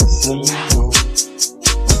See you, boo.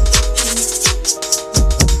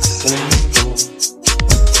 See you, boo.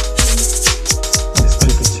 It's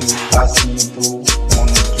Pikachu, I see you, boo.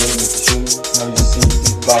 Wanna get with you. Know you see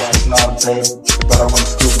me blossom all day, but I wanna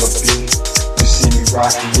scoop up you. You see me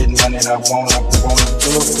rockin', getting money that I wanna do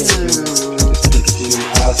it with you. It's Pikachu,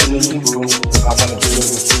 I see you, boo. I wanna get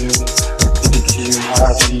with you. Pikachu,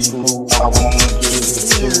 I see you, boo. I wanna get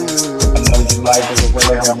with you. I know you like the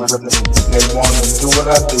way I'm rippin'. They wanna do what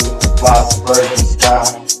I do. Flies bird in the sky,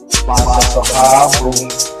 fly so high, boo.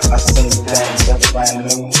 I see things that's brand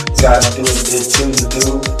new. Gotta do it, it's you to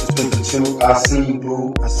do. It's Pikachu, I see you,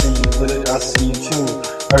 boo. I see you with it, I see you too.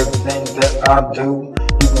 Everything that I do,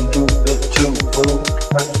 you can do it too, boo.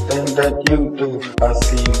 Everything that you do, I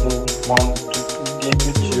see you, boo. Want to get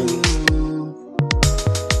with you.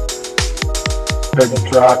 Baby,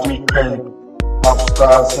 drive me crazy. Pop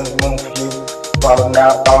stars and moon for you. Falling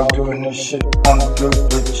out, all doing this shit on the group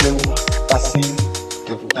with you. I see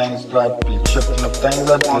the things like be tripping the things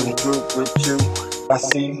I do on the group with you. I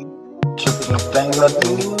see tripping the things I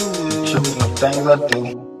do, tripping the things I do.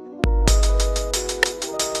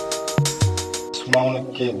 Just wanna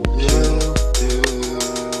get with you.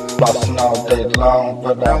 Flossing all day long,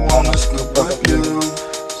 but I wanna scoop up you.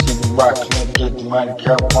 See me rockin' and get the money,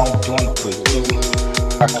 kept on doing it with you.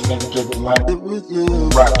 Rockin' and get the money with you.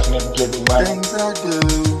 Rockin' and get the money. Things I do,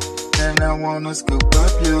 and I wanna scoop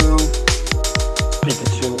up you.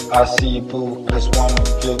 Pikachu, I see you, boo. I just wanna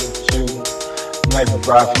get with you. Maybe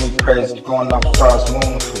drive me crazy, going off stars,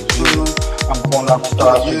 moon for you. I'm going off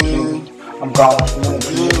stars with you. I'm going off moon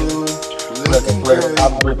for you. Look at where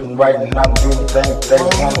I'm ripping, writing, I'm doing things they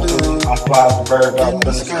wanna do. I'm flying bird up in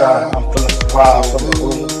the sky. I'm feeling so wild, so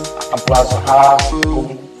boo. I'm flying so high, boo.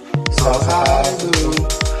 So high, boo.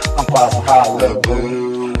 I'm flying so high, little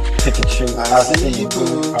boo. Pikachu, I see you,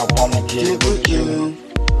 boo. I wanna get with you.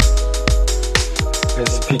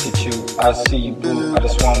 It's Pikachu, I see you, boo. I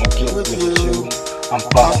just wanna get with you. I'm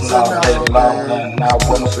flossing all day long and I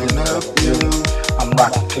wanna scoop up you. I'm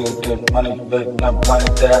rocking to the money, but not money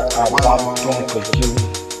that I want doing for you.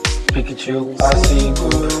 Pikachu, I see you,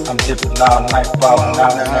 boo. I'm dipping all night, falling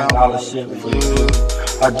out and all the shit for you.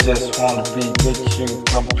 I just wanna be with you.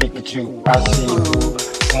 I'm Pikachu, I see you, boo.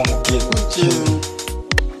 Wanna get with you.